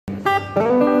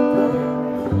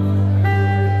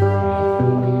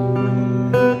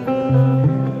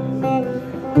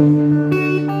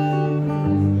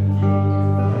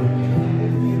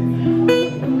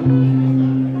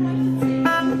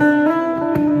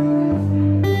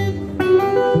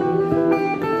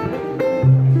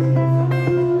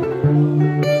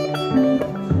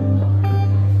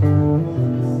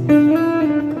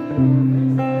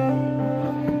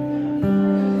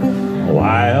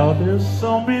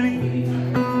many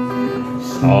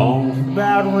songs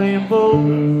about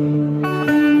rainbows.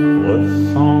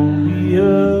 What's on the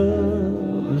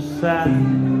other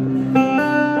side?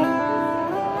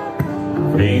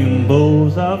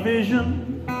 Rainbows are vision,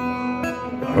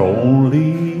 are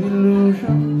only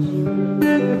illusions.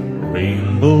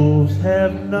 Rainbows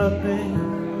have nothing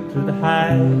to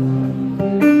hide.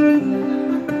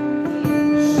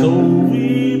 So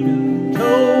we've been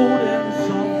told, and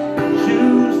some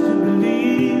choose to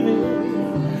believe it.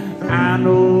 I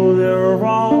know they're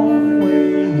wrong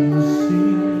ways to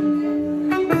see.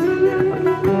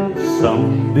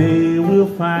 Someday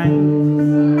we'll find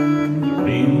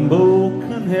rainbow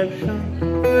connection,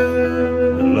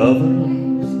 the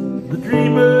lovers, the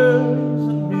dreamers,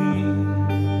 and me.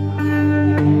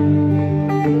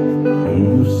 Who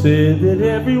said that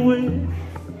every wish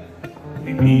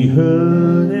may be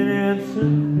heard and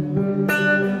answered,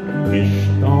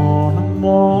 wished on a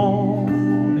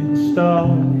morning star?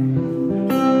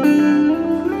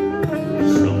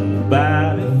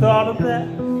 Somebody thought of that,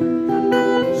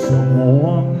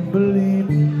 someone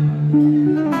believed it.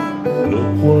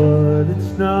 Look what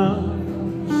it's done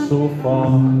so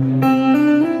far.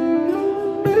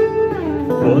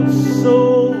 What's so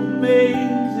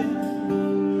amazing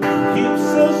keeps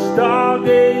us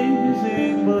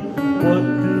stargazing, but what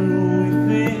do we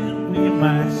think we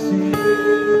might see?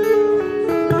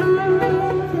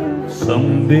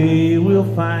 Someday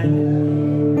we'll find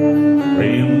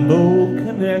rainbow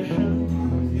connection,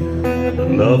 the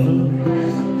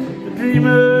lovers, the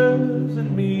dreamers, and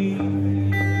me.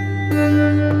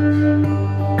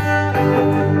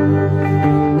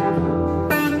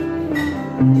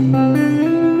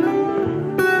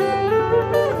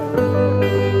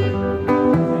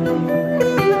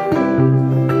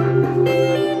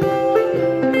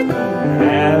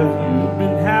 Have you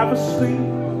been half asleep?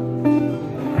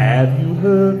 Have you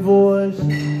heard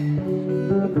voices?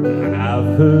 I've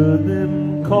heard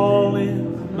them calling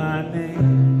my name.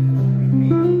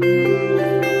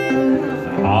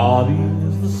 Are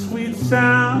these the sweet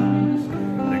sounds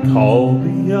they call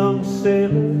the young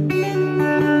sailor?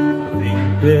 Think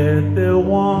that they're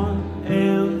one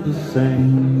and the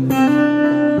same.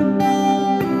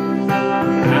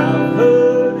 I've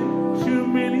heard it too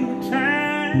many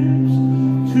times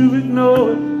to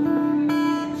ignore it.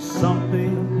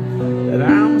 Something that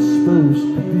I'm supposed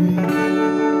to be.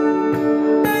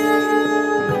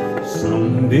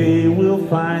 Someday we'll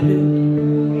find it,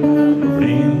 a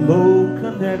rainbow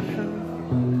connection,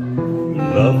 the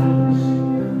lovers,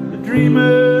 the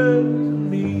dreamers, and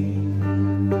me.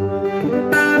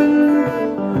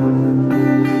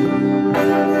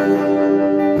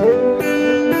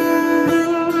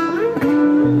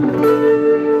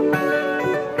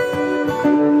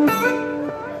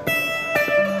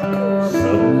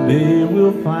 Someday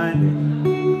we'll find it,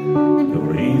 the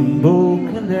rainbow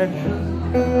connection,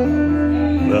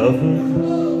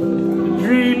 lovers,